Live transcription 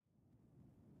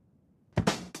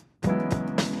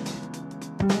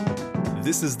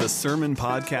This is the Sermon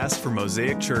Podcast for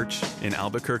Mosaic Church in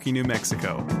Albuquerque, New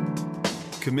Mexico.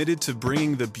 Committed to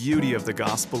bringing the beauty of the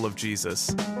gospel of Jesus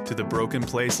to the broken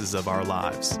places of our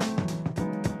lives.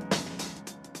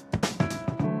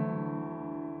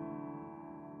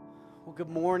 Well, good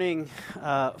morning,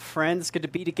 friends. Good to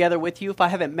be together with you. If I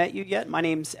haven't met you yet, my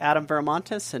name's Adam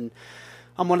Veramontes, and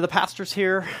I'm one of the pastors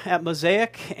here at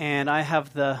Mosaic, and I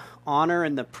have the honor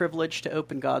and the privilege to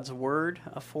open God's Word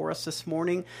for us this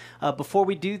morning. Before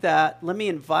we do that, let me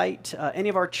invite any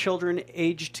of our children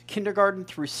aged kindergarten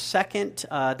through second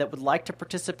that would like to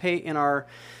participate in our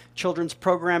children's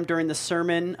program during the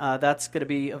sermon. That's going to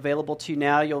be available to you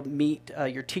now. You'll meet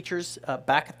your teachers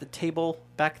back at the table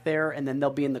back there, and then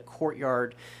they'll be in the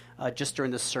courtyard just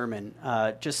during the sermon.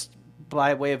 Just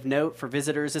by way of note for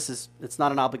visitors, it's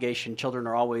not an obligation. Children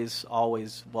are always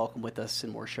welcome with us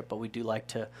in worship, but we do like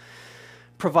to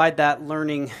provide that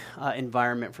learning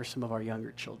environment for some of our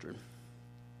younger children.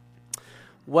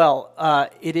 Well,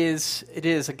 it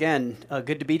is again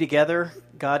good to be together.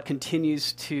 God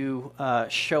continues to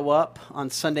show up on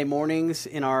Sunday mornings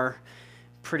in our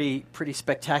pretty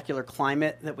spectacular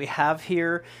climate that we have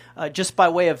here. Just by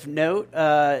way of note,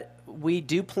 we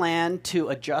do plan to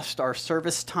adjust our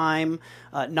service time,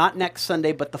 not next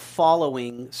Sunday, but the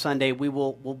following Sunday.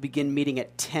 We'll begin meeting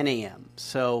at 10 a.m.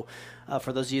 So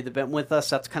for those of you that have been with us,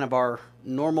 that's kind of our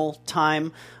normal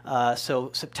time.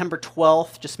 So September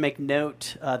 12th, just make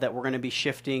note that we're going to be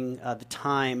shifting the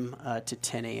time to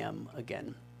 10 a.m.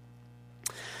 again.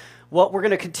 Well, we're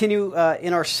going to continue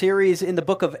in our series in the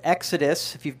book of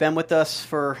Exodus. If you've been with us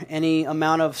for any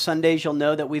amount of Sundays, you'll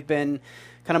know that we've been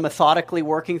kind of methodically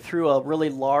working through a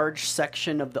really large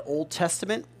section of the Old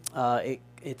Testament.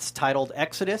 It's titled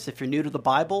Exodus. If you're new to the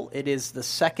Bible, it is the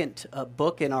second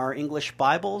book in our English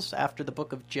Bibles after the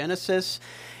book of Genesis.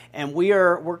 And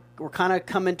we're kind of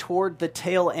coming toward the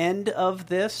tail end of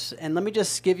this. And let me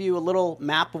just give you a little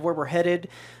map of where we're headed,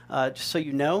 just so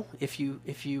you know, if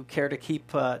you care to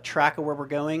keep track of where we're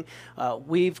going.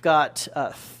 We've got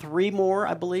 3 more,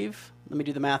 I believe. Let me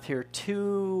do the math here.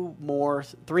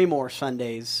 3 more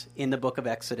Sundays in the book of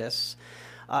Exodus.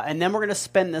 And then we're going to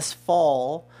spend this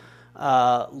fall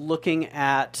looking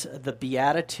at the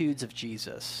Beatitudes of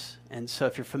Jesus. And so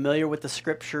if you're familiar with the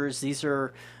scriptures, these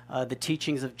are the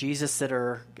teachings of Jesus that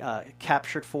are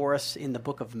captured for us in the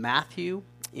book of Matthew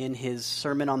in his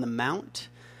Sermon on the Mount.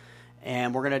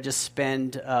 And we're going to just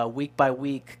spend week by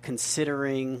week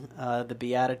considering the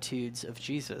Beatitudes of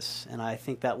Jesus. And I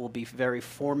think that will be very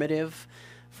formative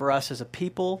for us as a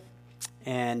people.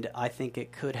 And I think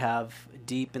it could have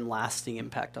deep and lasting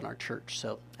impact on our church.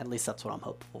 So at least that's what I'm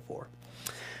hopeful for.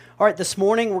 All right, this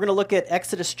morning we're going to look at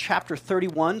Exodus chapter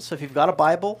 31. So if you've got a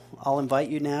Bible, I'll invite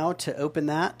you now to open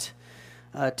that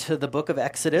to the book of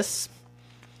Exodus.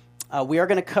 We are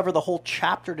going to cover the whole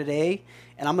chapter today,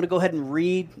 and I'm going to go ahead and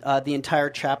read the entire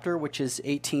chapter, which is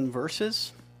 18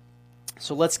 verses.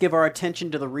 So let's give our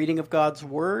attention to the reading of God's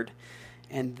Word,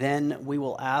 and then we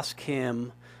will ask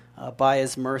Him by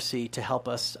His mercy to help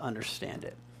us understand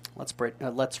it.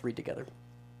 Let's read together.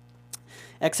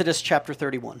 Exodus chapter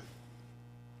 31.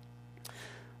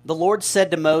 The Lord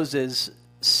said to Moses,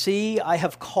 "See, I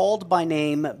have called by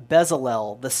name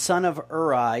Bezalel, the son of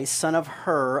Uri, son of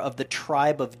Hur, of the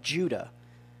tribe of Judah,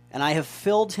 and I have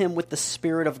filled him with the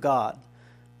Spirit of God,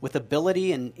 with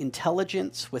ability and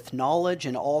intelligence, with knowledge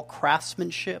and all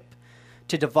craftsmanship,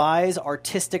 to devise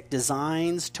artistic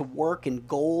designs, to work in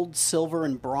gold, silver,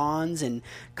 and bronze, in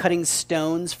cutting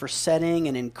stones for setting,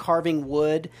 and in carving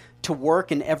wood, to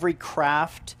work in every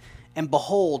craft. And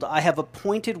behold, I have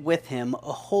appointed with him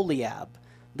Aholiab,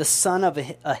 the son of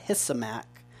Ahisamach,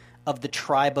 of the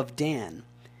tribe of Dan.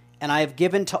 And I have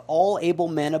given to all able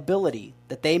men ability,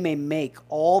 that they may make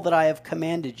all that I have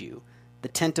commanded you, the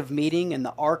tent of meeting, and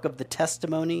the ark of the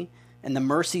testimony, and the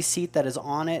mercy seat that is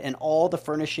on it, and all the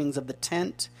furnishings of the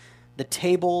tent, the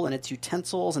table and its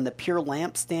utensils, and the pure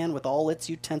lampstand with all its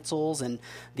utensils, and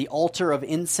the altar of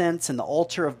incense, and the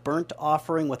altar of burnt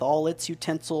offering with all its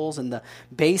utensils, and the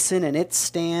basin and its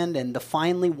stand, and the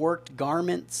finely worked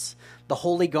garments, the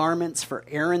holy garments for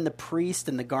Aaron the priest,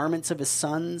 and the garments of his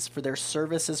sons for their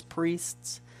service as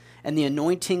priests, and the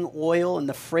anointing oil and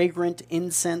the fragrant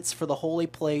incense for the holy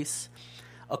place.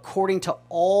 According to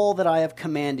all that I have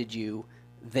commanded you,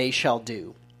 they shall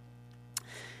do."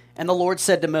 And the Lord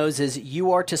said to Moses,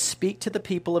 "You are to speak to the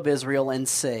people of Israel and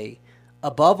say,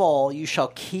 'Above all, you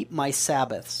shall keep my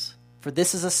Sabbaths, for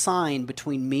this is a sign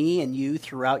between me and you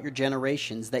throughout your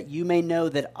generations, that you may know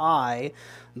that I,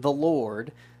 the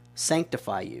Lord,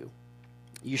 sanctify you.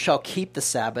 You shall keep the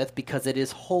Sabbath, because it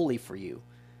is holy for you.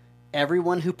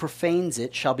 Everyone who profanes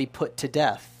it shall be put to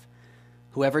death.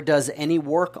 Whoever does any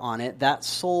work on it, that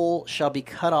soul shall be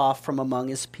cut off from among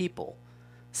his people.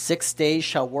 6 days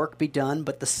shall work be done,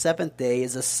 but the seventh day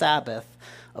is a Sabbath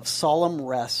of solemn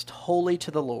rest, holy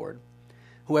to the Lord.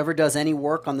 Whoever does any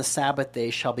work on the Sabbath day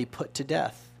shall be put to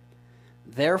death.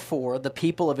 Therefore, the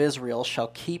people of Israel shall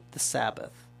keep the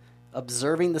Sabbath,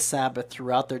 observing the Sabbath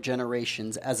throughout their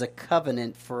generations as a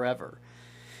covenant forever.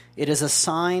 It is a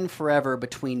sign forever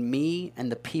between me and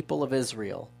the people of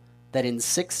Israel, that in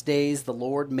 6 days the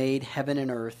Lord made heaven and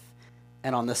earth,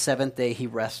 and on the seventh day he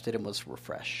rested and was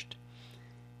refreshed.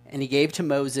 And he gave to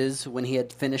Moses, when he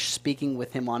had finished speaking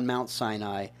with him on Mount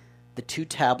Sinai, the 2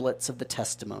 tablets of the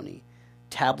testimony,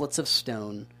 tablets of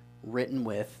stone, written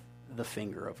with the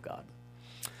finger of God.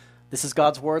 This is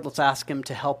God's word. Let's ask him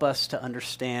to help us to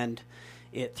understand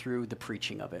it through the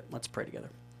preaching of it. Let's pray together.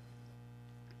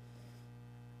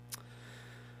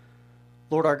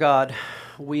 Lord our God,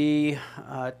 we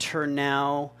turn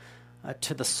now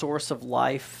to the source of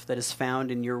life that is found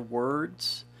in your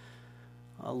words.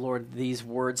 Lord, these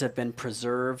words have been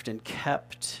preserved and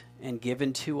kept and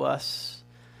given to us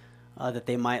that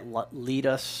they might lead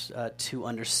us to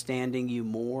understanding you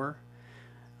more.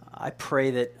 I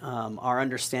pray that our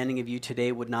understanding of you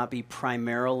today would not be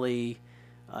primarily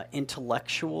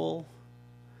intellectual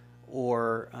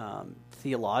or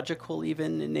theological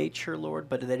even in nature, Lord,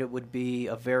 but that it would be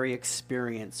a very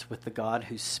experience with the God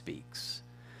who speaks.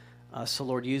 So,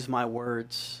 Lord, use my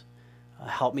words.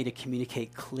 Help me to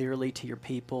communicate clearly to your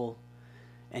people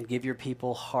and give your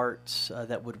people hearts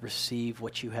that would receive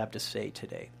what you have to say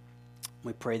today.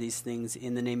 We pray these things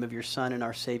in the name of your Son and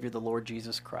our Savior, the Lord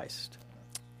Jesus Christ.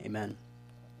 Amen.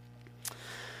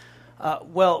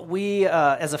 Well, we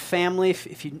as a family,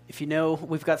 if you know,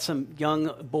 we've got some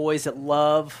young boys that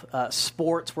love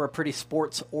sports. We're a pretty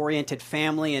sports-oriented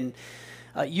family, and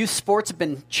youth sports have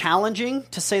been challenging,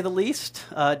 to say the least,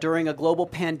 during a global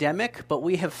pandemic, but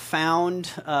we have found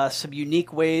some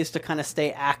unique ways to kind of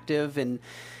stay active and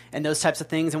those types of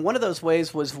things. And one of those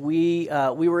ways was we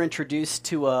were introduced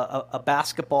to a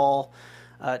basketball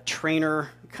trainer,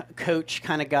 coach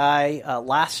kind of guy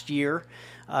last year.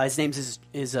 His name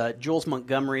is Jules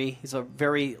Montgomery. He's a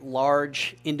very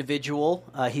large individual.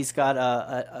 He's got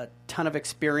a ton of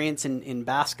experience in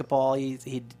basketball.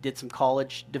 He did some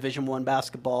college Division I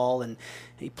basketball, and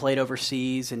he played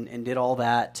overseas and did all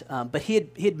that. But he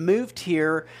had moved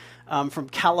here from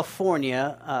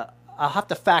California. I'll have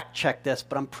to fact check this,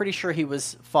 but I'm pretty sure he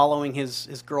was following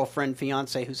his girlfriend,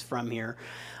 fiance, who's from here.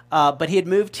 But he had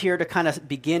moved here to kind of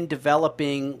begin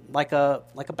developing like a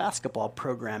basketball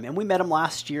program. And we met him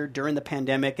last year during the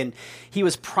pandemic, and he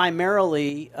was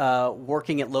primarily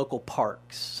working at local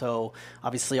parks. So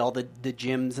obviously all the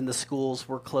gyms and the schools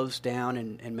were closed down,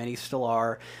 and many still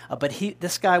are. But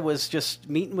this guy was just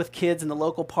meeting with kids in the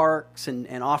local parks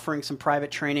and offering some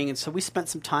private training. And so we spent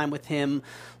some time with him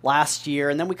last year,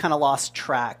 and then we kind of lost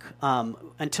track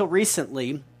until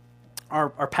recently.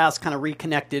 Our paths kind of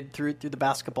reconnected through the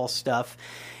basketball stuff,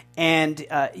 and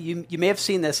you may have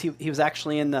seen this. He was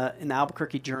actually in the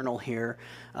Albuquerque Journal here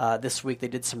this week. They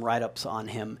did some write-ups on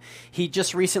him. He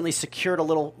just recently secured a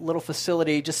little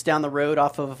facility just down the road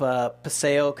off of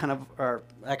Paseo, or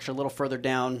actually a little further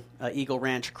down Eagle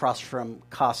Ranch, across from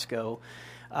Costco.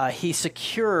 He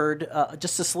secured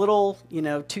just this little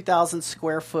 2,000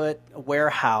 square foot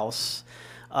warehouse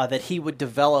that he would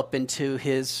develop into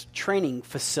his training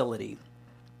facility.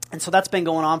 And so that's been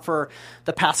going on for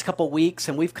the past couple weeks,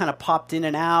 and we've kind of popped in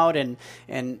and out, and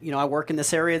I work in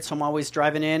this area, so I'm always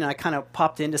driving in, and I kind of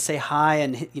popped in to say hi,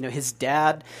 and his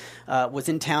dad was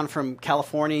in town from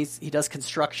California. He does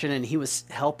construction, and he was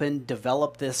helping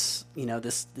develop this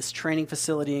this training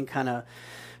facility and kind of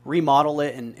remodel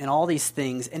it and all these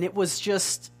things. And it was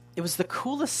the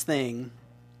coolest thing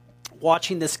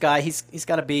watching this guy. He's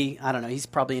got to be, I don't know, he's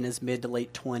probably in his mid to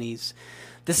late 20s.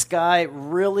 This guy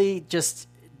really just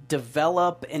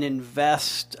develop and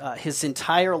invest his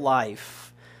entire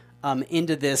life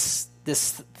into this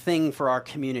thing for our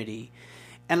community.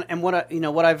 And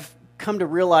what I've come to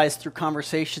realize through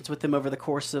conversations with him over the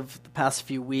course of the past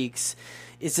few weeks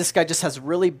is this guy just has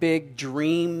really big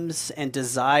dreams and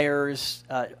desires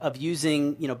of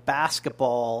using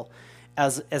basketball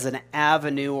as an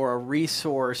avenue or a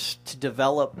resource to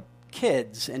develop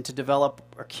kids and to develop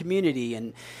our community.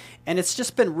 And it's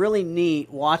just been really neat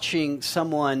watching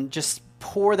someone just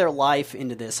pour their life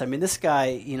into this. I mean, this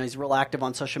guy, he's real active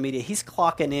on social media. He's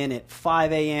clocking in at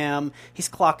 5 a.m. He's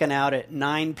clocking out at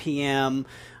 9 p.m.,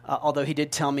 although he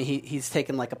did tell me he's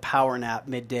taking like a power nap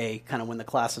midday, kind of when the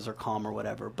classes are calm or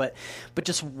whatever. But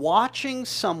just watching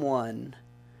someone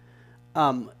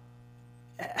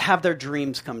have their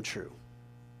dreams come true.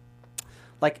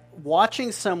 like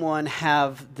watching someone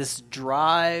have this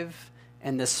drive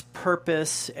and this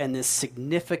purpose and this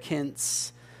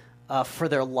significance for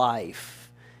their life.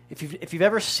 If you've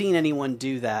ever seen anyone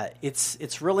do that,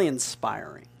 it's really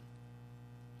inspiring.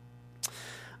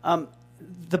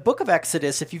 The book of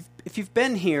Exodus, if you've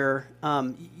been here,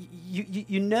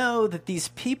 you know that these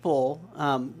people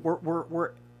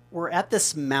were at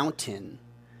this mountain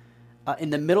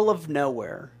in the middle of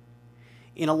nowhere,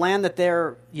 in a land that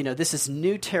this is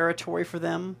new territory for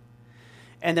them,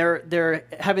 and they're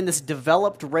having this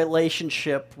developed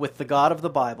relationship with the God of the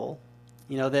Bible.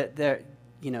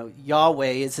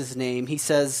 Yahweh is his name. He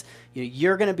says,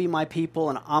 you're going to be my people,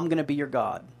 and I'm going to be your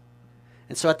God.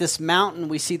 And so at this mountain,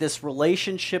 we see this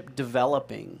relationship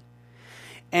developing.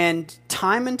 And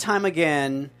time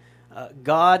again,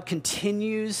 God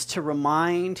continues to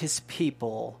remind his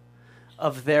people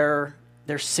of their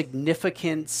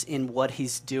significance in what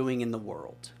he's doing in the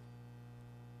world.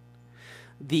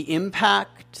 The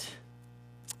impact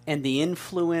and the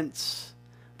influence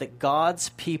that God's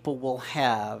people will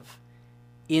have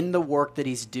in the work that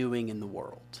he's doing in the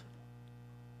world.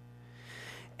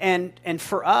 And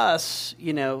for us,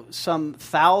 some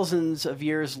thousands of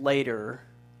years later,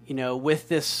 with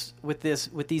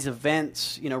these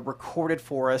events, recorded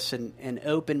for us and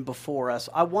open before us,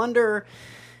 I wonder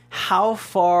how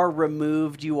far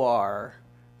removed you are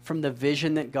from the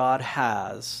vision that God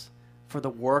has for the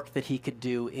work that he could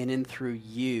do in and through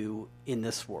you in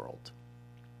this world.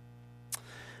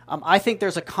 I think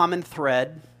there's a common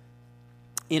thread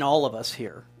in all of us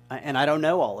here. And I don't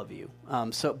know all of you,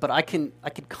 but I can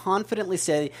confidently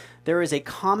say there is a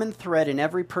common thread in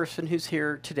every person who's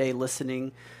here today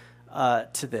listening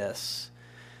to this,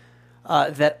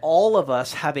 that all of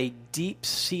us have a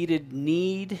deep-seated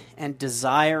need and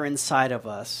desire inside of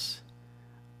us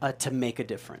to make a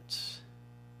difference,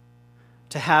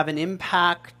 to have an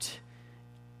impact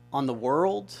on the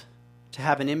world, to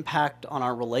have an impact on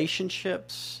our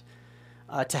relationships,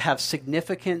 to have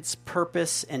significance,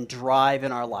 purpose, and drive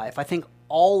in our life. I think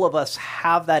all of us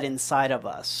have that inside of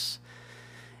us.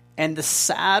 And the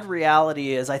sad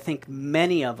reality is I think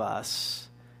many of us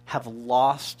have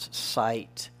lost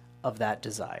sight of that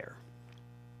desire.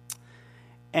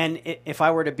 And if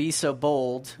I were to be so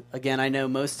bold, again, I know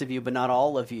most of you, but not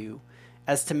all of you,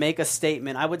 as to make a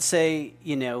statement, I would say,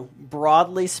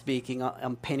 broadly speaking,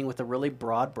 I'm painting with a really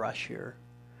broad brush here,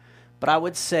 but I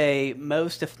would say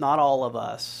most, if not all of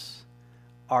us,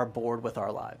 are bored with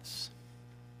our lives.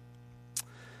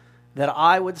 That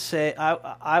I would say,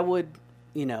 I would,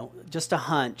 just a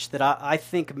hunch, that I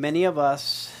think many of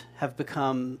us have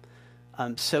become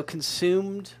so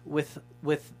consumed with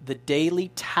the daily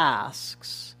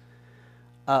tasks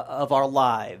of our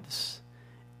lives,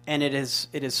 and it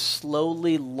has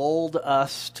slowly lulled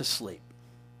us to sleep.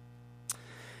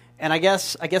 And I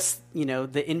guess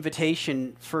the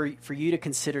invitation for you to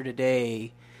consider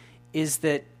today is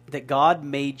that God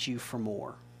made you for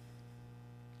more.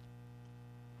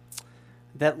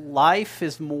 That life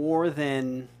is more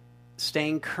than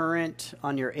staying current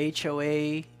on your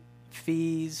HOA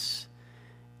fees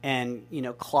and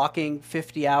clocking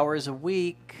 50 hours a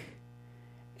week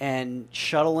and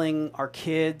shuttling our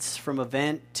kids from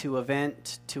event to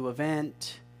event to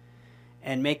event,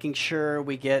 and making sure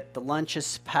we get the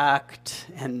lunches packed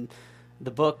and the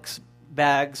books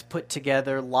bags put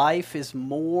together. Life is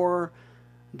more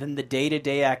than the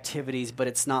day-to-day activities, but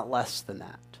it's not less than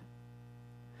that.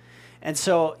 And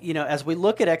so, as we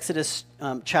look at Exodus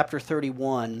chapter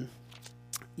 31,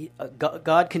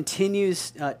 God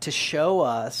continues to show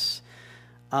us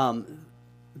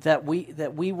that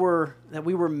we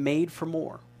were made for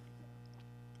more.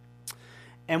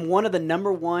 And one of the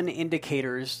number one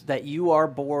indicators that you are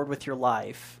bored with your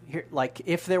life, like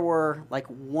if there were like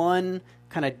one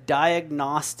kind of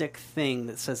diagnostic thing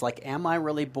that says like, am I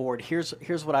really bored?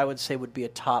 Here's what I would say would be a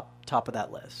top of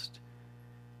that list.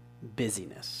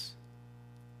 Busyness.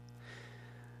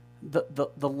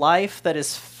 The life that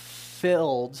is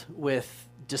filled with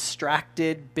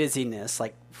distracted busyness,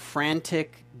 like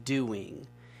frantic doing,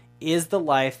 is the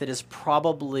life that has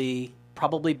probably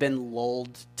been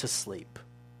lulled to sleep.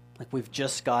 Like we've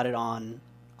just got it on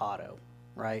auto,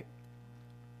 right?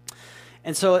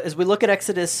 And so as we look at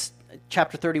Exodus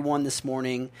chapter 31 this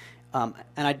morning, and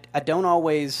I don't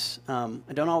always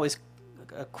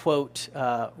quote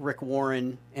Rick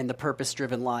Warren and The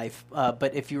Purpose-Driven Life,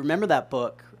 but if you remember that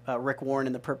book, Rick Warren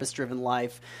and The Purpose-Driven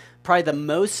Life, probably the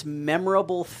most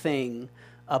memorable thing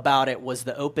about it was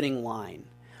the opening line.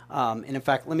 And in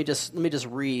fact, let me just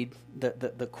read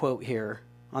the quote here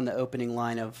on the opening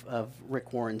line of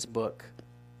Rick Warren's book.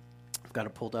 I've got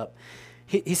it pulled up.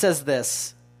 He says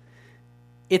this: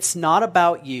 It's not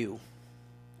about you.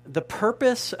 The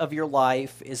purpose of your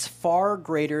life is far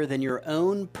greater than your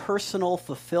own personal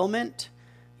fulfillment,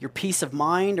 your peace of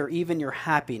mind, or even your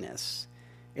happiness.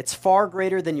 It's far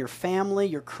greater than your family,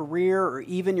 your career, or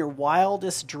even your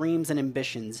wildest dreams and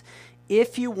ambitions.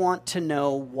 If you want to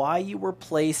know why you were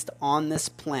placed on this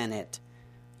planet,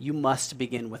 you must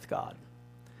begin with God.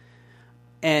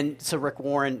 And so Rick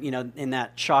Warren, in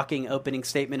that shocking opening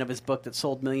statement of his book that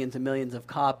sold millions and millions of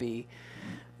copies,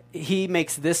 he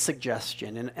makes this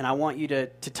suggestion, and I want you to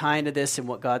tie into this and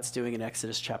what God's doing in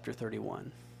Exodus chapter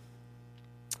 31.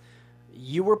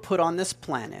 You were put on this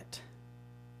planet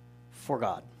for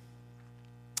God.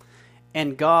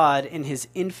 And God, in his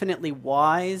infinitely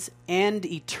wise and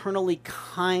eternally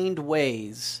kind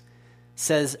ways,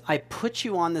 says, I put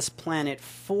you on this planet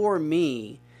for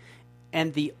me,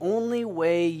 and the only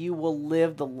way you will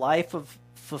live the life of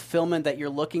fulfillment that you're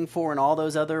looking for in all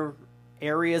those other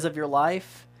areas of your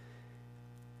life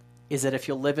is that if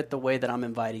you'll live it the way that I'm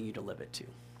inviting you to live it to.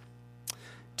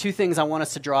 Two things I want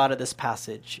us to draw out of this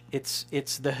passage. It's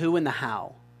the who and the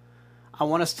how. I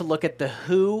want us to look at the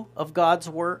who of God's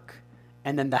work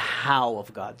and then the how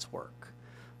of God's work.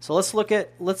 So let's look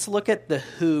at the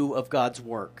who of God's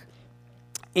work.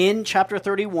 In chapter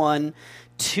 31,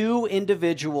 two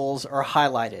individuals are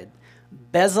highlighted,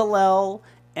 Bezalel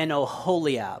and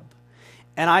Oholiab.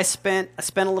 And I spent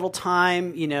a little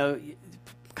time,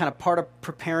 kind of part of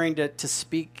preparing to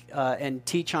speak and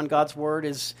teach on God's word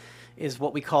is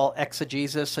what we call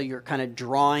exegesis. So you're kind of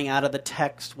drawing out of the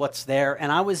text what's there.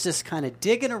 And I was just kind of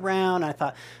digging around. I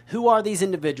thought, who are these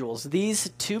individuals? These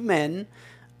two men,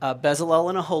 Bezalel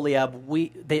and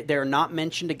Oholiab, they're not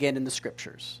mentioned again in the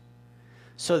scriptures.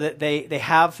 So that they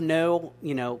have no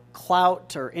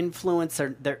clout or influence.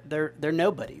 They're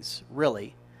nobodies,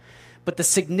 really. But the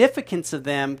significance of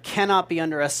them cannot be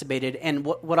underestimated. And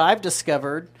what I've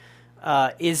discovered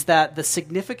is that the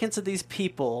significance of these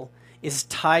people is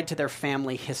tied to their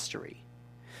family history.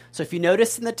 So if you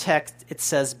notice in the text, it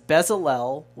says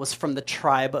Bezalel was from the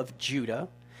tribe of Judah,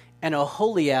 and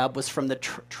Oholiab was from the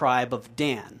tribe of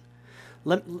Dan.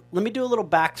 Let me do a little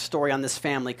backstory on this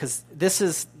family, because this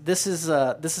is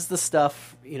the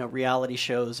stuff reality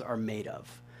shows are made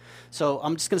of. So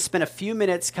I'm just going to spend a few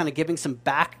minutes kind of giving some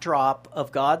backdrop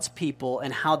of God's people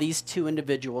and how these two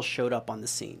individuals showed up on the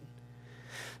scene.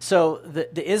 So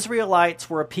the Israelites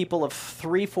were a people of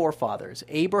three forefathers,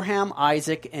 Abraham,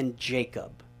 Isaac, and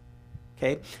Jacob.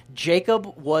 Okay,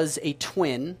 Jacob was a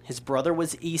twin. His brother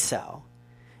was Esau.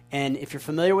 And if you're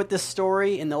familiar with this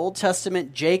story, in the Old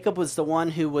Testament, Jacob was the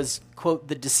one who was, quote,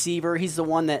 the deceiver. He's the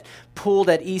one that pulled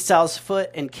at Esau's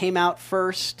foot and came out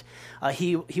first.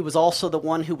 He was also the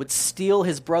one who would steal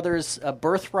his brother's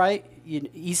birthright,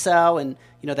 Esau, and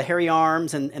the hairy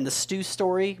arms and the stew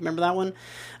story. Remember that one?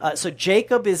 So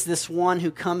Jacob is this one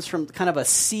who comes from kind of a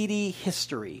seedy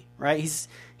history, right?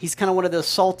 He's kind of one of those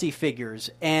salty figures.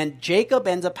 And Jacob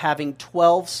ends up having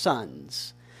 12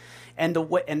 sons. And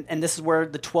this is where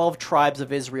the 12 tribes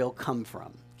of Israel come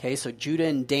from. Okay, so Judah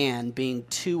and Dan being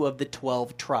two of the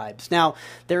 12 tribes. Now,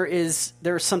 there's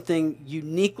something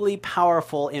uniquely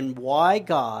powerful in why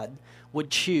God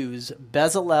would choose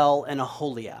Bezalel and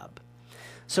Oholiab.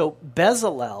 So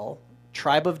Bezalel,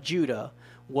 tribe of Judah,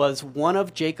 was one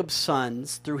of Jacob's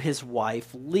sons through his wife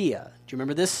Leah. Do you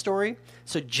remember this story?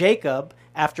 So Jacob,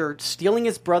 after stealing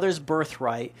his brother's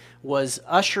birthright, was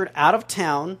ushered out of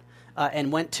town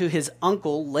and went to his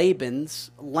uncle Laban's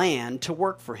land to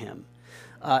work for him.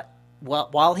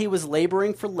 While he was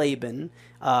laboring for Laban,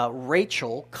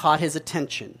 Rachel caught his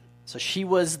attention. So she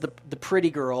was the pretty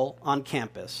girl on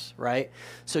campus, right?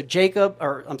 So Jacob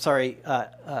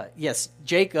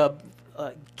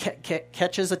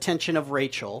catches attention of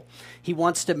Rachel. He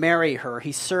wants to marry her.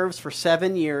 He serves for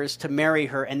 7 years to marry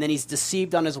her, and then he's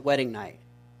deceived on his wedding night,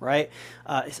 right?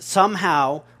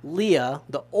 Somehow, Leah,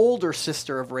 the older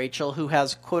sister of Rachel, who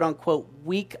has quote-unquote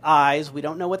weak eyes, we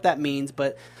don't know what that means,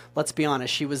 but let's be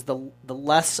honest, she was the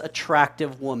less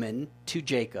attractive woman to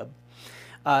Jacob.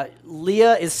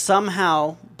 Leah is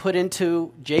somehow put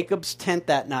into Jacob's tent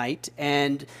that night,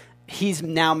 and he's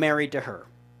now married to her.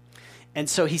 And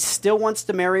so he still wants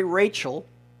to marry Rachel,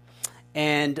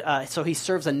 and so he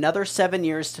serves another 7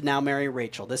 years to now marry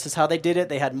Rachel. This is how they did it.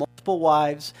 They had multiple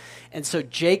wives. And so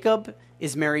Jacob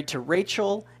is married to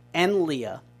Rachel and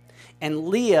Leah. And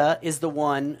Leah is the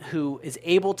one who is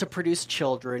able to produce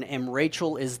children, and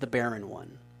Rachel is the barren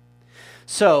one.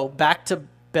 So back to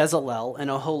Bezalel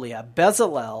and Oholiab.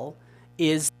 Bezalel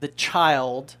is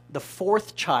the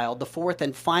fourth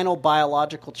and final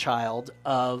biological child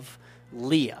of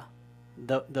Leah,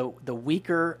 the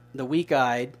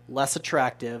weak-eyed, less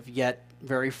attractive, yet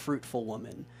very fruitful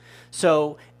woman.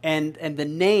 So, and the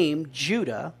name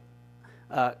Judah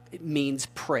means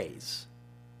praise.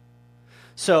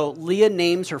 So Leah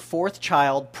names her fourth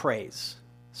child Praise.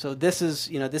 So this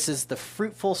is the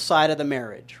fruitful side of the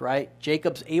marriage, right?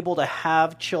 Jacob's able to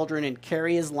have children and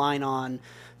carry his line on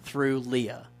through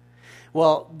Leah.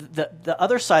 Well, the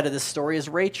other side of this story is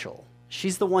Rachel.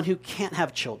 She's the one who can't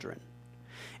have children.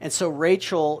 And so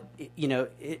Rachel,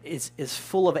 is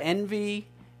full of envy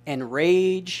and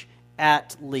rage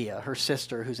at Leah, her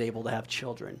sister, who's able to have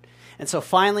children. And so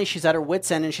finally she's at her wit's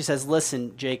end and she says,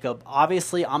 listen, Jacob,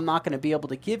 obviously I'm not going to be able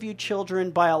to give you children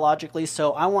biologically,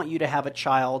 so I want you to have a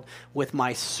child with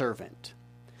my servant.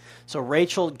 So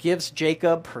Rachel gives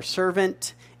Jacob her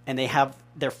servant, and they have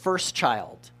their first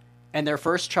child. And their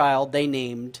first child they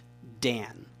named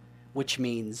Dan, which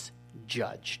means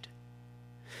judged.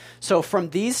 So from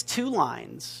these two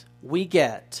lines, we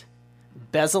get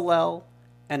Bezalel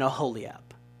and Aholiab.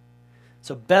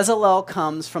 So Bezalel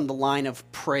comes from the line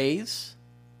of praise,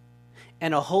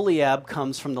 and Aholiab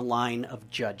comes from the line of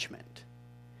judgment.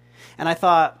 And I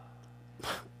thought,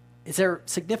 is there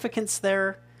significance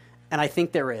there? And I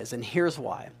think there is, and here's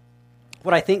why.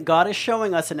 What I think God is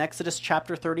showing us in Exodus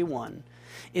chapter 31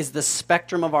 is the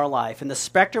spectrum of our life. And the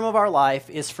spectrum of our life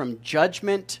is from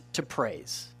judgment to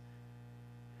praise.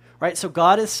 Right? So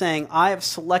God is saying, I have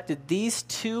selected these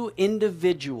two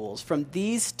individuals from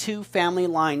these two family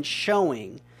lines,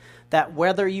 showing that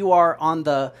whether you are on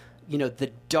the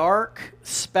dark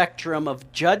spectrum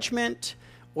of judgment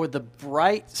or the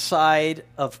bright side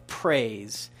of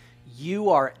praise, you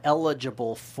are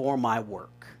eligible for my work.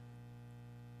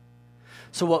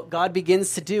 So what God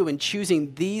begins to do in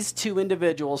choosing these two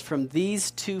individuals from these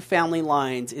two family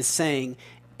lines is saying,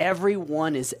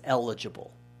 everyone is eligible.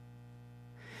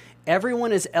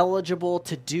 Everyone is eligible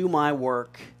to do my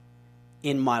work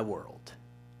in my world.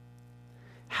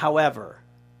 However,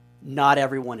 not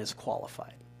everyone is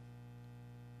qualified.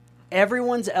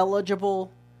 Everyone's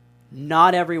eligible,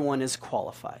 not everyone is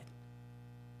qualified.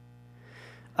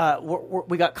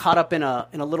 We got caught up in a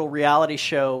little reality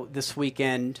show this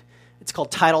weekend. It's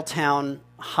called Titletown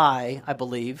High, I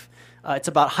believe. It's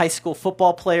about high school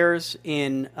football players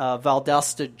in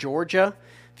Valdosta, Georgia.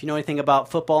 If you know anything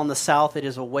about football in the South, it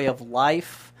is a way of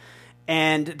life.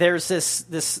 And there's this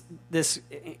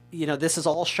is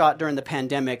all shot during the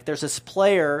pandemic. There's this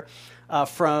player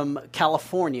from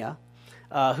California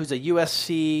who's a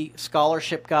USC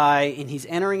scholarship guy, and he's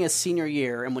entering his senior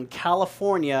year. And when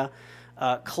California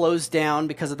closed down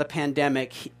because of the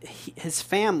pandemic, his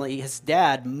family, his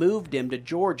dad, moved him to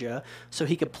Georgia so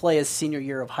he could play his senior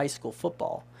year of high school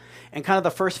football. And kind of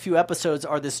the first few episodes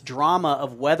are this drama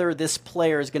of whether this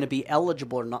player is going to be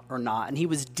eligible or not. And he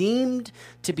was deemed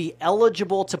to be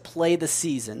eligible to play the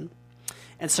season.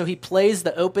 And so he plays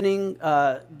the opening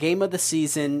game of the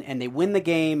season, and they win the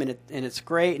game, and it's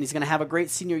great, and he's going to have a great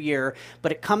senior year.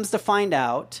 But it comes to find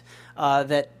out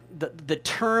that the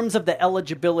terms of the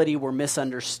eligibility were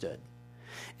misunderstood.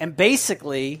 And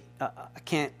basically, I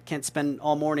can't spend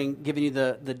all morning giving you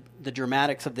the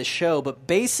dramatics of this show, but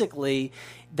basically,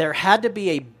 there had to be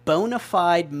a bona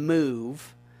fide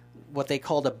move, what they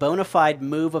called a bona fide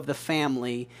move of the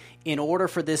family, in order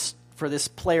for this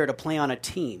player to play on a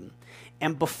team.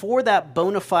 And before that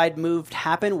bona fide move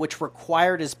happened, which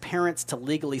required his parents to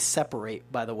legally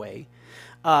separate, by the way,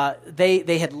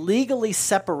 they had legally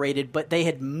separated, but they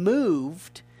had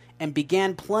moved and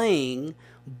began playing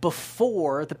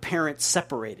before the parents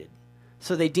separated.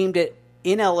 So they deemed it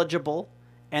ineligible,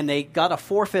 and they got a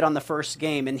forfeit on the first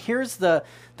game. And here's the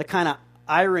kind of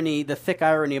irony, the thick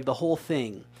irony of the whole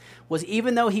thing, was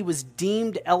even though he was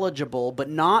deemed eligible but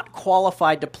not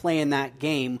qualified to play in that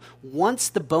game, once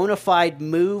the bona fide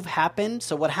move happened,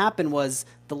 so what happened was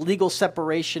the legal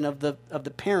separation of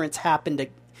the parents happened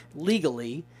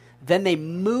legally, then they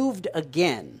moved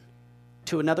again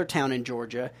to another town in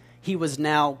Georgia. He was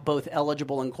now both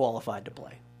eligible and qualified to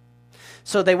play.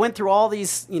 So they went through all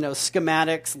these,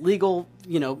 schematics, legal,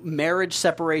 marriage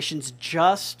separations,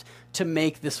 just to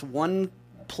make this one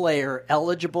player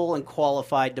eligible and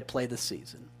qualified to play the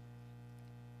season.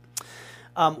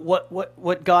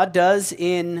 What God does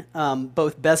in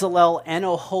both Bezalel and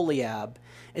Aholiab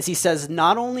is he says,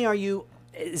 not only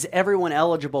is everyone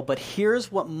eligible, but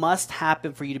here's what must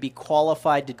happen for you to be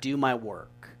qualified to do my work.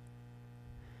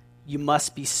 You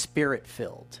must be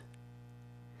spirit-filled.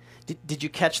 Did you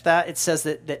catch that? It says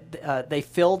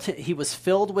that he was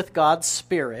filled with God's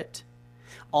Spirit,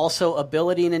 also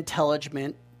ability and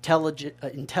intelligence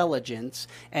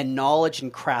and knowledge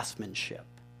and craftsmanship.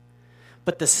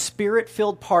 But the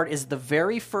Spirit-filled part is the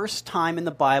very first time in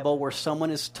the Bible where someone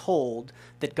is told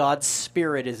that God's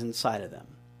Spirit is inside of them.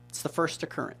 It's the first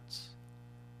occurrence.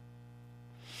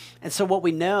 And so what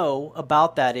we know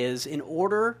about that is, in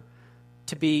order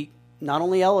to be not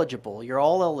only eligible, you're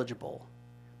all eligible,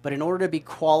 but in order to be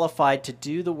qualified to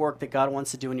do the work that God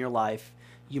wants to do in your life,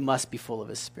 you must be full of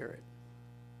His Spirit.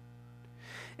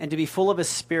 And to be full of His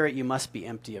Spirit, you must be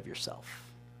empty of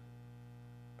yourself.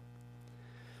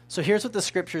 So here's what the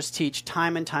Scriptures teach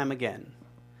time and time again.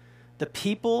 The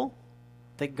people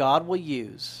that God will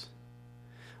use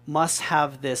must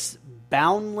have this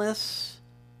boundless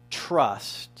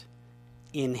trust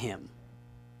in Him.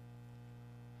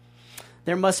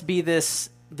 There must be this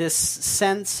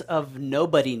sense of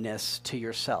nobodiness to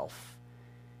yourself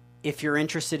if you're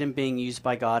interested in being used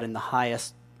by God in the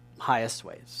highest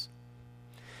ways.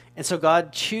 And so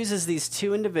God chooses these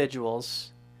two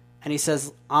individuals, and He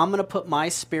says, I'm going to put my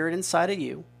Spirit inside of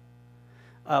you,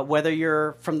 whether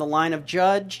you're from the line of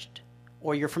judged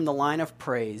or you're from the line of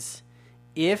praise.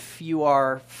 If you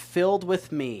are filled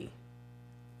with me,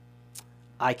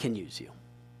 I can use you.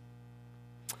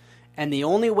 And the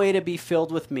only way to be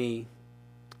filled with me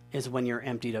is when you're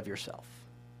emptied of yourself.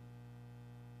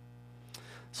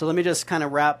 So let me just kind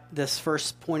of wrap this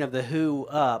first point of the who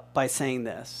up by saying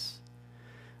this.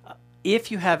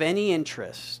 If you have any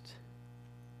interest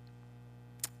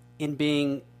in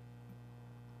being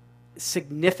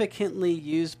significantly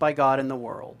used by God in the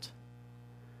world,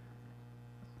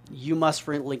 you must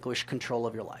relinquish control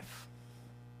of your life.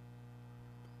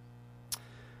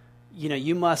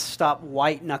 You must stop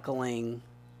white-knuckling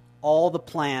all the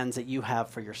plans that you have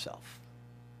for yourself.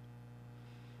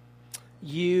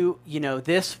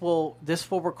 This will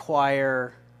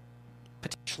require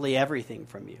potentially everything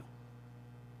from you.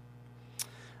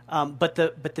 But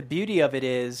the beauty of it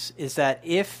is that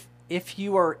if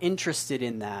you are interested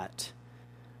in that,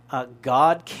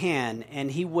 God can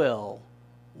and He will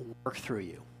work through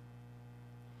you.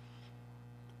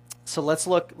 So let's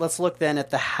look then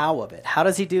at the how of it. How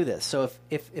does He do this? So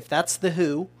if that's the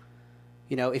who,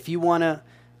 if you want to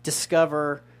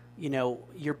discover,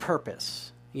 your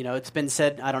purpose, it's been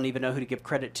said, I don't even know who to give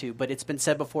credit to, but it's been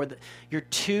said before that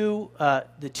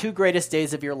the two greatest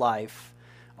days of your life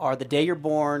are the day you're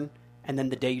born and then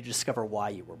the day you discover why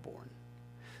you were born.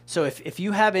 So if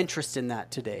you have interest in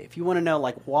that today, if you want to know,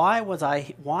 why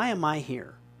am I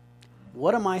here?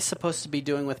 What am I supposed to be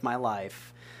doing with my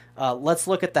life? Let's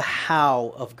look at the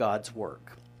how of God's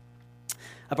work.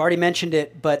 I've already mentioned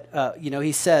it, but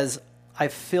He says,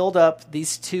 I've filled up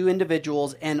these two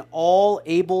individuals and all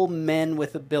able men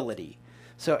with ability.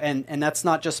 So, and that's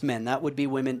not just men, that would be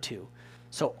women too.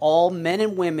 So all men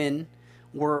and women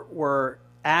were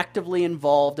actively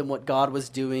involved in what God was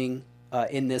doing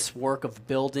in this work of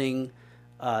building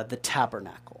the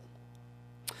tabernacle.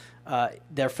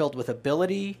 They're filled with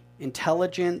ability,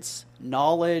 intelligence,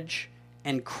 knowledge,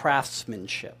 and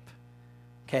craftsmanship.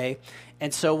 Okay?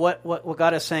 And so what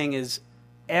God is saying is,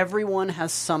 everyone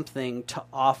has something to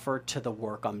offer to the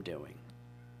work I'm doing.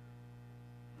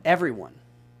 Everyone.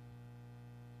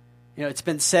 It's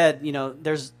been said,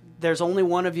 there's only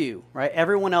one of you, right?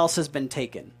 Everyone else has been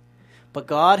taken. But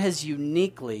God has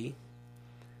uniquely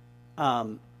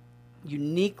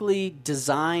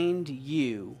designed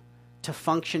you to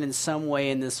function in some way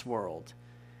in this world.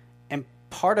 And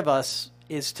part of us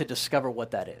is to discover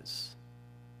what that is.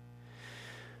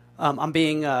 I'm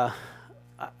being, I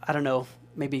don't know,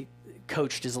 maybe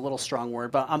coached is a little strong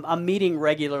word, but I'm meeting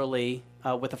regularly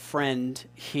with a friend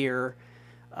here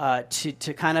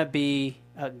to kind of be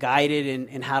guided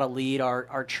in how to lead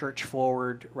our church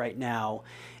forward right now.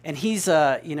 And he's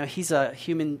a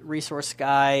human resource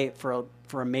guy for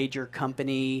a major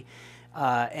company,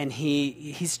 and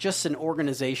he's just an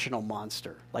organizational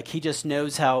monster. He just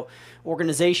knows how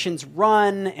organizations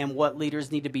run and what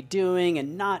leaders need to be doing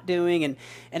and not doing. And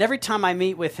every time I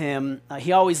meet with him,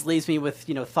 he always leaves me with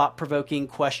thought-provoking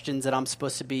questions that I'm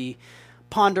supposed to be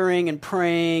pondering and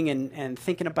praying and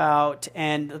thinking about.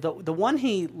 And the one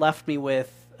he left me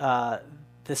with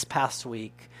this past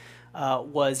week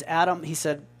was, Adam, he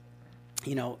said,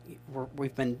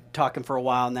 we've been talking for a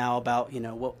while now about,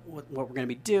 what we're going to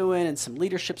be doing and some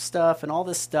leadership stuff and all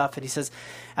this stuff. And he says,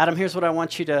 Adam, here's what I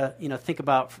want you to, think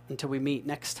about until we meet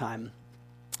next time.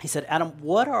 He said, Adam,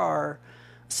 what are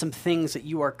some things that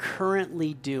you are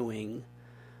currently doing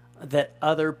that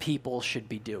other people should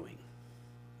be doing?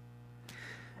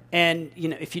 And,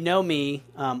 if you know me,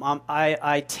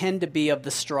 I tend to be of the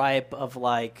stripe of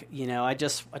I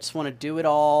just want to do it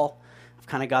all. I've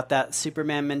kind of got that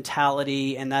Superman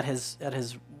mentality, and that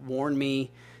has worn me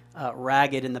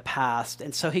ragged in the past.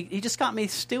 And so he just got me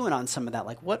stewing on some of that.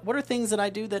 Like, what are things that I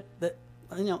do that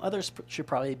others should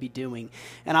probably be doing?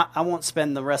 And I won't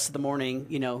spend the rest of the morning,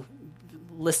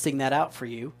 listing that out for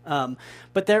you.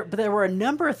 But there were a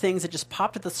number of things that just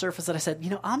popped at the surface that I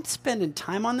said, I'm spending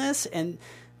time on this, and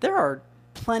there are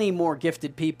plenty more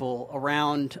gifted people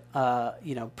around,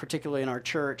 particularly in our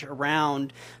church,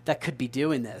 around that could be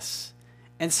doing this.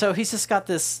 And so he's just got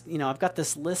this, I've got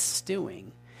this list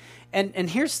stewing. And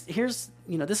here's this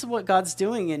is what God's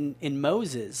doing in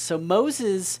Moses. So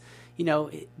Moses,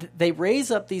 they raise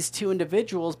up these two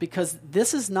individuals because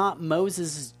this is not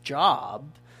Moses' job,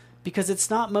 because it's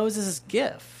not Moses'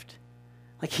 gift.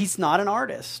 Like, he's not an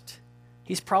artist.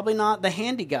 He's probably not the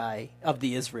handy guy of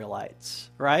the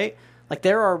Israelites, right? Like,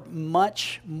 there are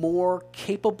much more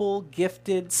capable,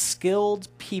 gifted, skilled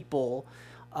people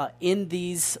in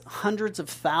these hundreds of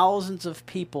thousands of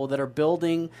people that are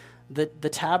building the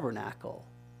tabernacle.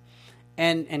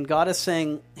 And God is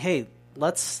saying, hey,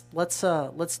 let's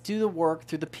do the work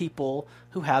through the people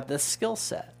who have this skill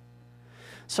set.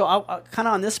 So I kind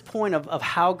of on this point of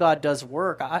how God does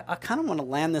work, I kind of want to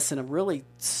land this in a really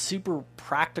super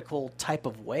practical type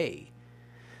of way.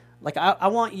 Like, I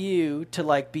want you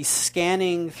to be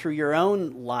scanning through your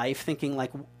own life, thinking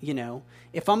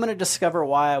if I'm going to discover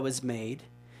why I was made,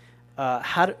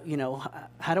 how do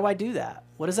I do that?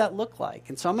 What does that look like?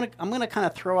 And so I'm gonna kind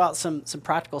of throw out some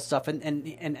practical stuff.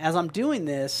 And as I'm doing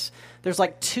this, there's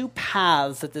two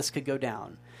paths that this could go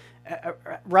down.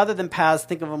 Rather than paths,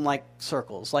 think of them like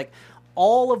circles. Like,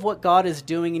 all of what God is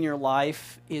doing in your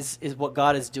life is what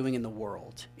God is doing in the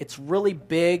world. It's really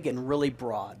big and really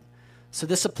broad. So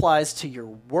this applies to your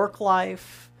work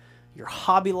life, your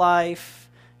hobby life,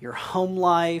 your home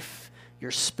life,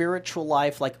 your spiritual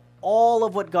life. Like, all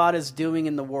of what God is doing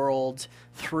in the world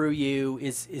through you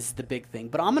is the big thing.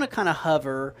 But I'm going to kind of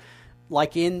hover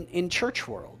in church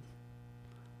world.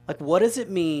 Like, what does it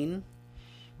mean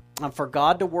for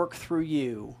God to work through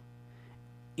you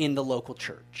in the local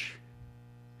church?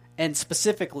 And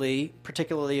specifically,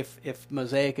 particularly if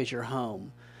Mosaic is your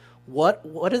home, what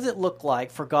does it look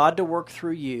like for God to work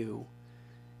through you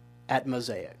at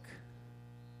Mosaic?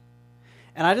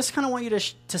 And I just kind of want you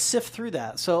to sift through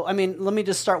that. So, let me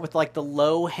just start with the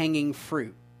low-hanging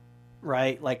fruit,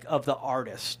 right? Of the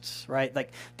artists, right?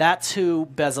 That's who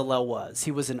Bezalel was.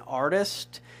 He was an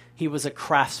artist. He was a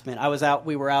craftsman.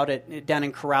 We were out down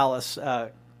in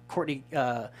Corrales.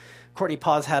 Courtney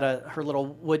Paz had her little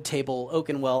wood table,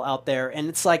 Oakenwell, out there. And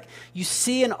it's you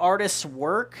see an artist's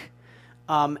work,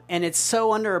 and it's so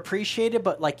underappreciated,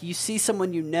 but you see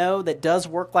someone that does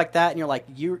work like that, and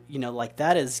you're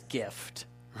that is gift,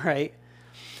 right?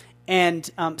 And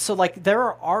so there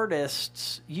are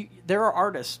artists. There are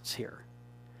artists here,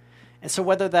 and so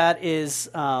whether that is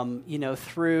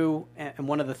through, and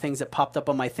one of the things that popped up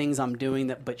on my things I'm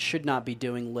doing but should not be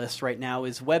doing list right now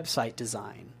is website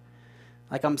design.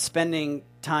 I'm spending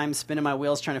my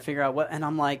wheels trying to figure out and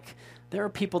I'm there are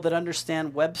people that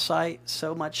understand website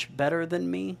so much better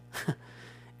than me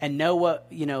and know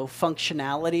what,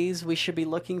 functionalities we should be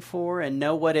looking for and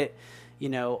know what it,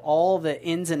 all the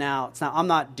ins and outs. Now, I'm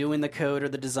not doing the code or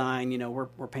the design,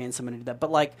 we're paying someone to do that.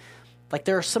 But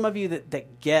there are some of you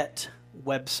that get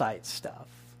website stuff.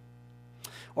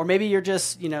 Or maybe you're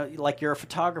just, you're a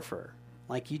photographer.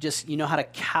 You know how to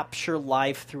capture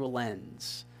life through a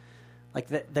lens.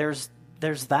 There's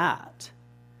that.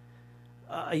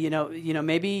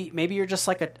 Maybe you're just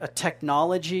a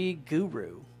technology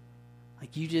guru.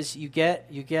 You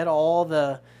get all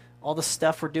the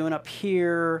stuff we're doing up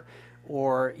here,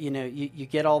 or you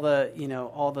get all the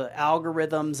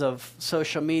algorithms of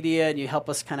social media, and you help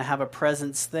us kind of have a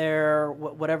presence there.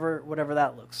 Whatever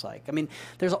that looks like.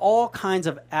 There's all kinds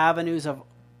of avenues of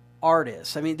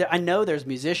artists. I know there's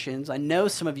musicians. I know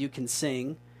some of you can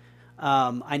sing.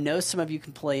 I know some of you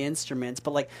can play instruments,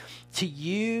 but to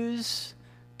use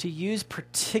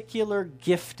particular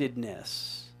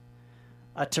giftedness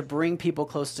to bring people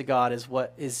close to God is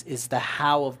what is the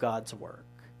how of God's work.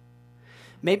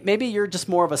 Maybe you're just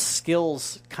more of a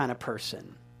skills kind of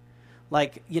person.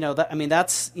 That's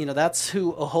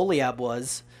who Oholiab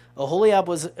was. Oholiab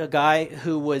was a guy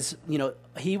who was,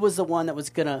 he was the one that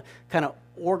was going to kind of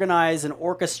organize and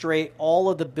orchestrate all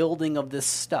of the building of this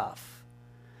stuff.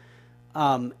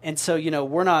 And so,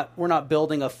 we're not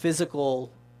building a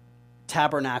physical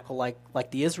tabernacle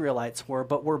like the Israelites were,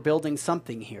 but we're building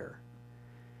something here.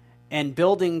 And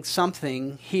building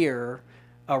something here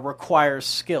requires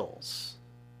skills,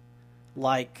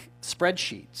 like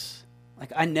spreadsheets.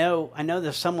 I know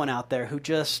there's someone out there who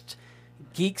just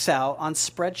geeks out on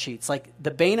spreadsheets. Like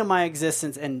the bane of my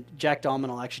existence, and Jack Dahlman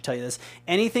will actually tell you this,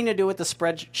 anything to do with the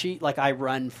spreadsheet, like I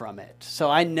run from it. So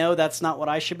I know that's not what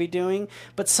I should be doing,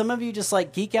 but some of you just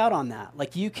like geek out on that.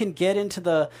 Like you can get into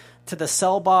the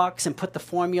cell box and put the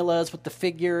formulas with the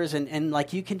figures and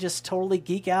like you can just totally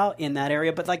geek out in that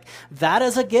area. But like that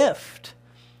is a gift.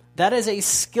 That is a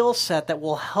skill set that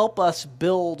will help us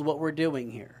build what we're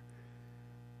doing here.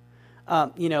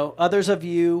 Others of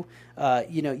you,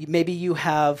 maybe you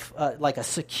have like a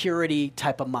security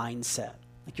type of mindset.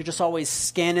 Like you're just always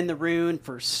scanning the room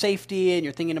for safety and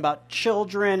you're thinking about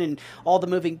children and all the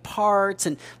moving parts.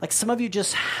 And like some of you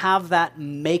just have that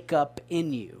makeup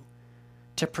in you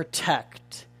to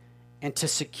protect and to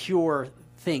secure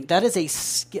things. That is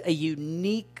a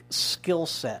unique skill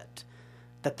set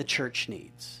that the church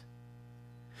needs.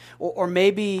 Or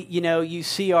maybe, you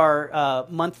see our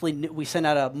we send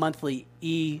out a monthly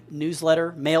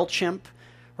e-newsletter, MailChimp,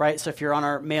 right? So if you're on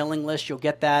our mailing list, you'll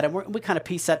get that. And we kind of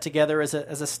piece that together as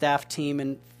a staff team,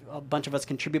 and a bunch of us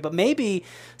contribute. But maybe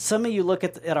some of you look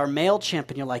at our MailChimp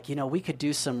and you're like, we could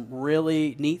do some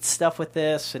really neat stuff with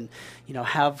this and,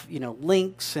 have,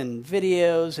 links and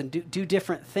videos and do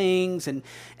different things. And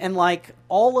like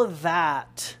all of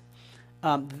that,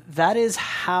 that is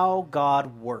how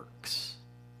God works.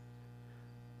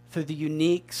 Through the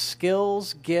unique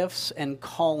skills, gifts, and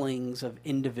callings of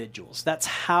individuals. That's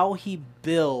how he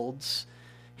builds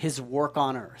his work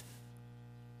on earth.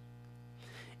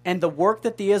 And the work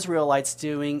that the Israelites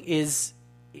doing is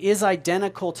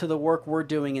identical to the work we're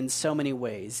doing in so many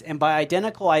ways. And by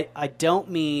identical, I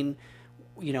don't mean,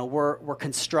 we're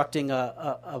constructing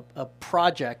a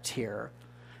project here.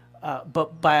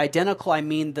 But by identical, I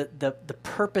mean that the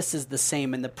purpose is the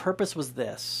same. And the purpose was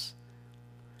this: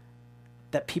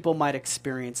 that people might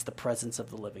experience the presence of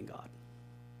the living God.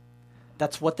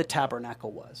 That's what the tabernacle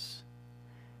was.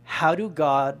 How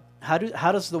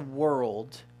does the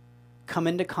world come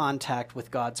into contact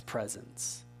with God's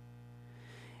presence?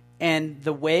 And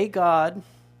the way God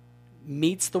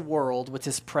meets the world with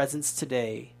his presence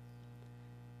today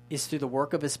is through the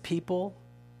work of his people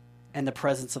and the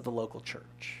presence of the local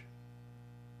church.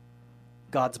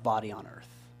 God's body on earth.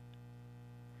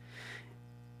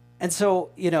 And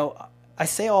so, I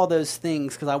say all those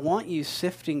things because I want you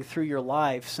sifting through your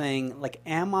life saying, like,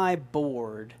 am I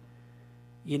bored,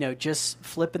 just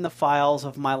flipping the files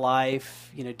of my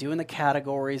life, doing the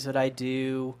categories that I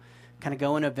do, kind of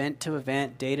going event to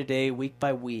event, day to day, week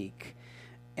by week.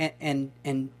 And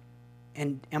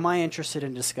am I interested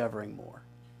in discovering more?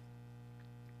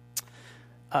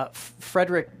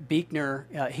 Frederick Buechner,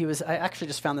 I actually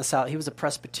just found this out. He was a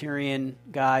Presbyterian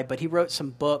guy, but he wrote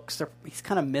some books. He's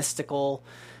kind of mystical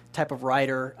type of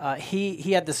writer.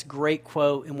 He had this great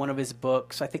quote in one of his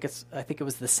books. I think it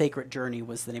was The Sacred Journey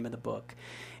was the name of the book.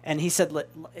 And he said,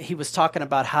 he was talking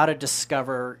about how to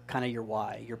discover kind of your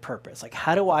why, your purpose. Like,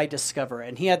 how do I discover?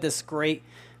 And he had this great,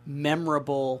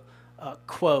 memorable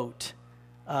quote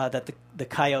that the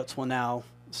Coyotes will now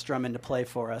strum into play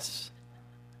for us.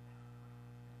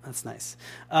 That's nice.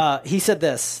 He said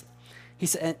this. He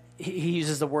said, he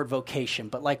uses the word vocation,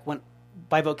 but like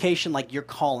by vocation, like your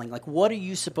calling, like what are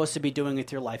you supposed to be doing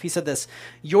with your life? He said this: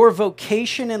 your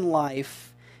vocation in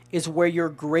life is where your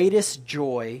greatest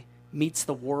joy meets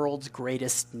the world's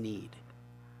greatest need.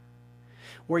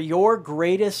 Where your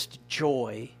greatest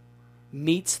joy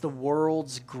meets the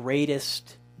world's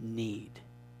greatest need.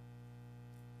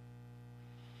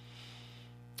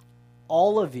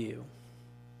 All of you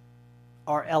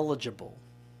are eligible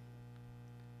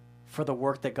for the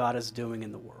work that God is doing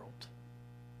in the world.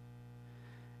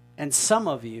 And some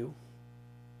of you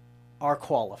are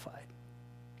qualified.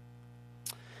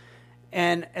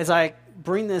 And as I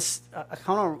kind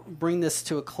of bring this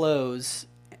to a close,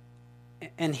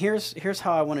 and here's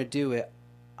how I want to do it.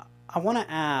 I want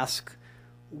to ask,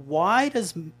 why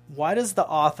does the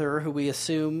author, who we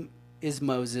assume is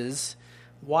Moses,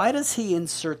 why does he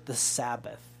insert the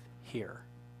Sabbath here?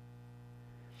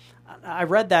 I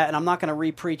read that, and I'm not going to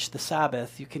re-preach the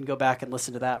Sabbath. You can go back and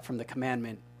listen to that from the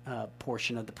commandment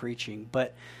portion of the preaching.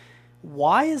 But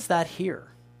why is that here?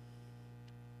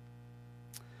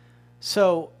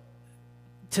 So,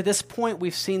 to this point,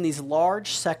 we've seen these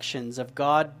large sections of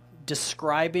God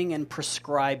describing and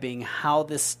prescribing how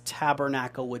this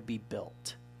tabernacle would be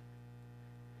built.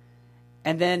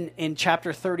 And then in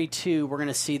chapter 32, we're going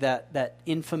to see that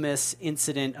infamous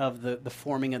incident of the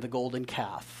forming of the golden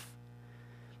calf.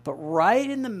 But right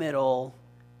in the middle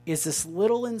is this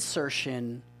little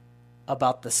insertion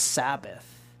about the Sabbath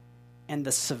and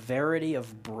the severity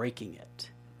of breaking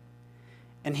it.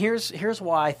 And here's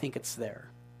why I think it's there.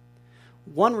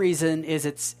 One reason is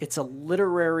it's a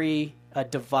literary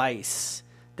device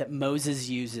that Moses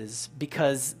uses,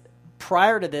 because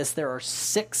prior to this, there are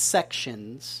 6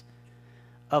 sections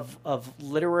of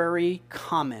literary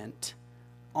comment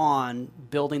on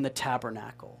building the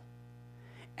tabernacle.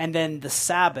 And then the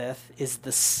Sabbath is the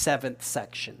 7th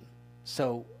section.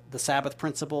 So the Sabbath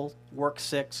principle, work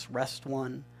 6, rest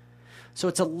 1. So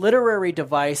it's a literary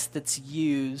device that's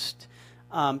used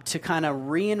to kind of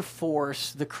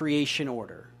reinforce the creation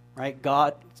order, right?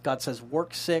 God says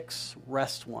work 6,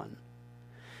 rest 1.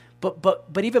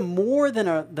 But even more than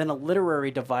a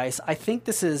literary device, I think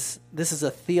this is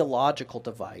a theological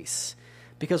device,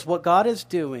 because what God is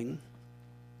doing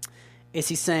is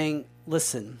he's saying,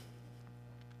 listen,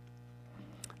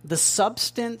 the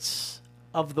substance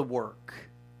of the work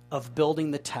of building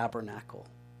the tabernacle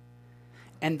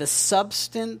and the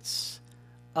substance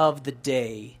of the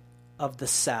day of the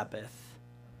Sabbath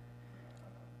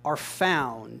are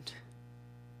found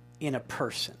in a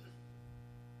person.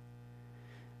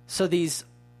 So these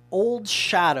old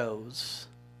shadows,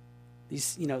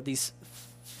 these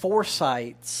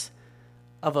foresights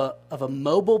of a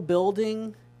mobile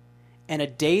building and a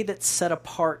day that's set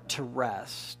apart to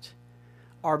rest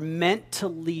are meant to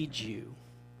lead you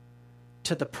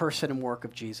to the person and work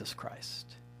of Jesus Christ.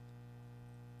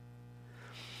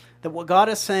 That what God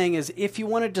is saying is, if you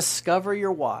want to discover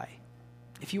your why,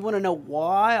 if you want to know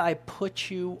why I put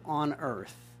you on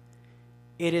earth,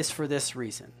 it is for this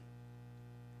reason.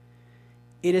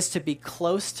 It is to be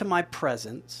close to my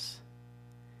presence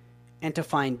and to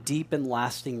find deep and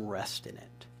lasting rest in it.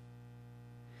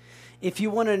 If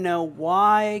you want to know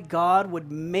why God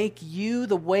would make you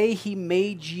the way he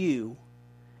made you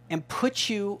and put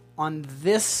you on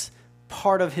this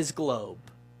part of his globe,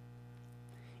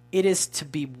 it is to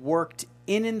be worked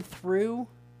in and through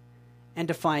and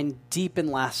to find deep and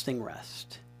lasting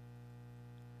rest.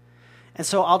 And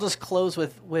so I'll just close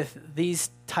with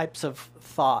these types of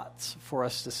thoughts for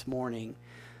us this morning.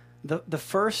 The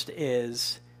first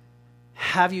is,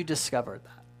 have you discovered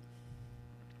that?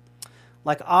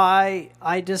 Like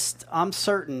I'm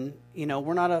certain,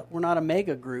 we're not a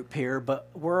mega group here, but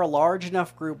we're a large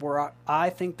enough group where I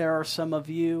think there are some of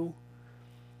you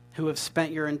who have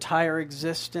spent your entire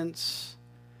existence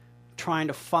trying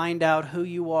to find out who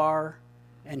you are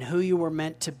and who you were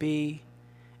meant to be,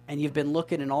 and you've been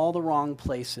looking in all the wrong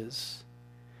places.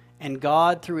 And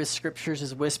God, through his scriptures,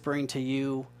 is whispering to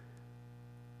you,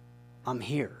 I'm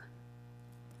here.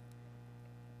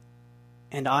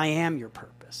 And I am your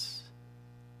purpose.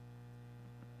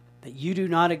 That you do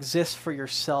not exist for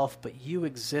yourself, but you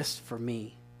exist for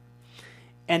me.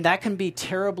 And that can be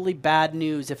terribly bad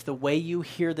news if the way you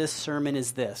hear this sermon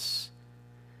is this.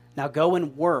 Now go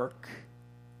and work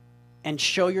and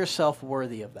show yourself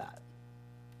worthy of that.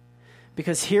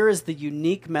 Because here is the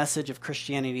unique message of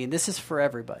Christianity, and this is for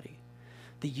everybody.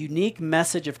 The unique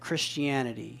message of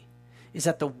Christianity is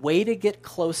that the way to get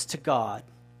close to God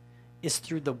is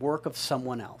through the work of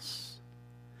someone else.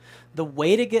 The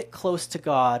way to get close to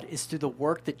God is through the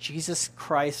work that Jesus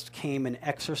Christ came and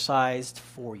exercised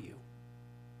for you.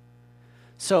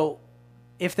 So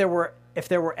if there were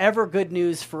ever good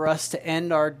news for us to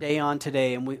end our day on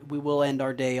today, and we will end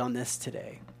our day on this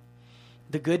today,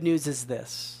 the good news is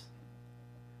this.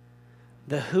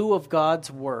 The who of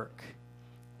God's work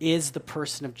is the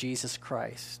person of Jesus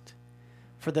Christ.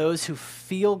 For those who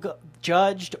feel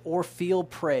judged or feel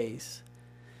praise,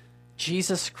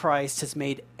 Jesus Christ has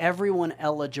made everyone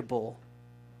eligible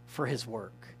for his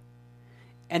work.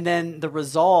 And then the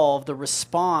resolve, the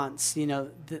response,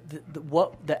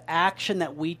 the action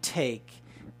that we take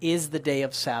is the day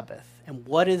of Sabbath. And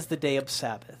what is the day of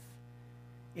Sabbath?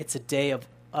 It's a day of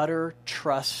utter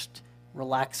trust,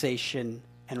 relaxation,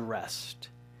 and rest.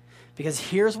 Because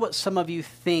here's what some of you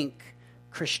think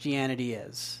Christianity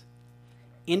is: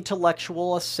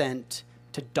 intellectual assent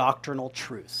to doctrinal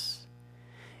truths.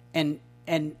 And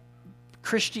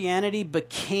Christianity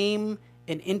became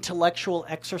an intellectual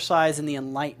exercise in the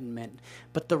Enlightenment,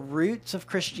 but the roots of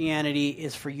Christianity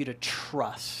is for you to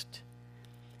trust.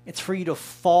 It's for you to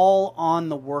fall on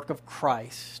the work of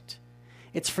Christ.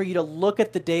 It's for you to look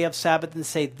at the day of Sabbath and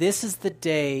say, this is the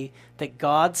day that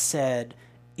God said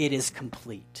it is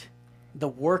complete. The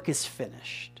work is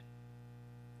finished.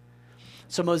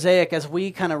 So Mosaic, as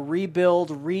we kind of rebuild,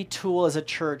 retool as a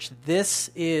church, this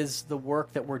is the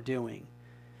work that we're doing.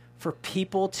 For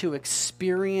people to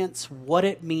experience what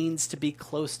it means to be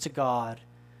close to God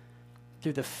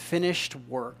through the finished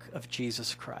work of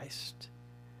Jesus Christ.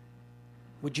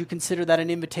 Would you consider that an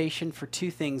invitation for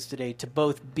two things today? To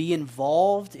both be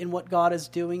involved in what God is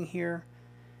doing here,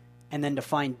 and then to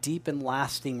find deep and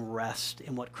lasting rest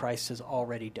in what Christ has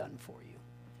already done for you.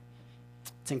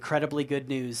 It's incredibly good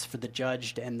news for the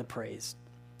judged and the praised.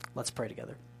 Let's pray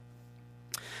together.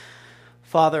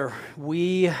 Father,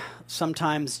 we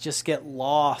sometimes just get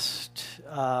lost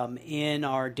in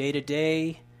our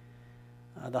day-to-day,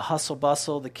 the hustle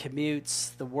bustle, the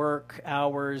commutes, the work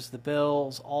hours, the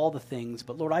bills, all the things.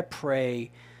 But Lord, I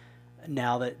pray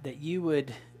now that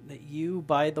you,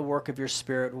 by the work of your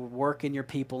Spirit, would work in your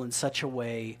people in such a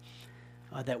way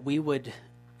that we would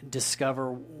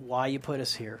discover why you put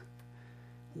us here,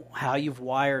 how you've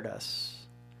wired us,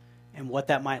 and what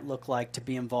that might look like to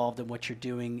be involved in what you're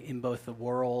doing in both the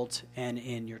world and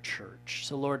in your church.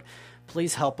 So, Lord,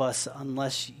 please help us.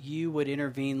 Unless you would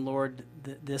intervene, Lord,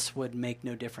 this would make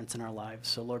no difference in our lives.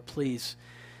 So, Lord, please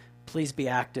be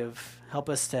active. Help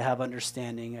us to have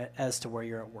understanding as to where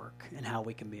you're at work and how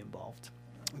we can be involved.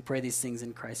 We pray these things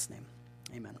in Christ's name.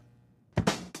 Amen.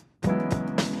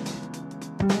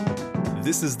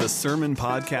 This is the Sermon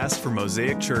Podcast for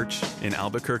Mosaic Church in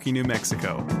Albuquerque, New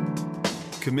Mexico.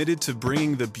 Committed to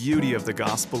bringing the beauty of the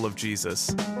gospel of Jesus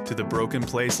to the broken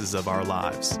places of our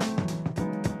lives.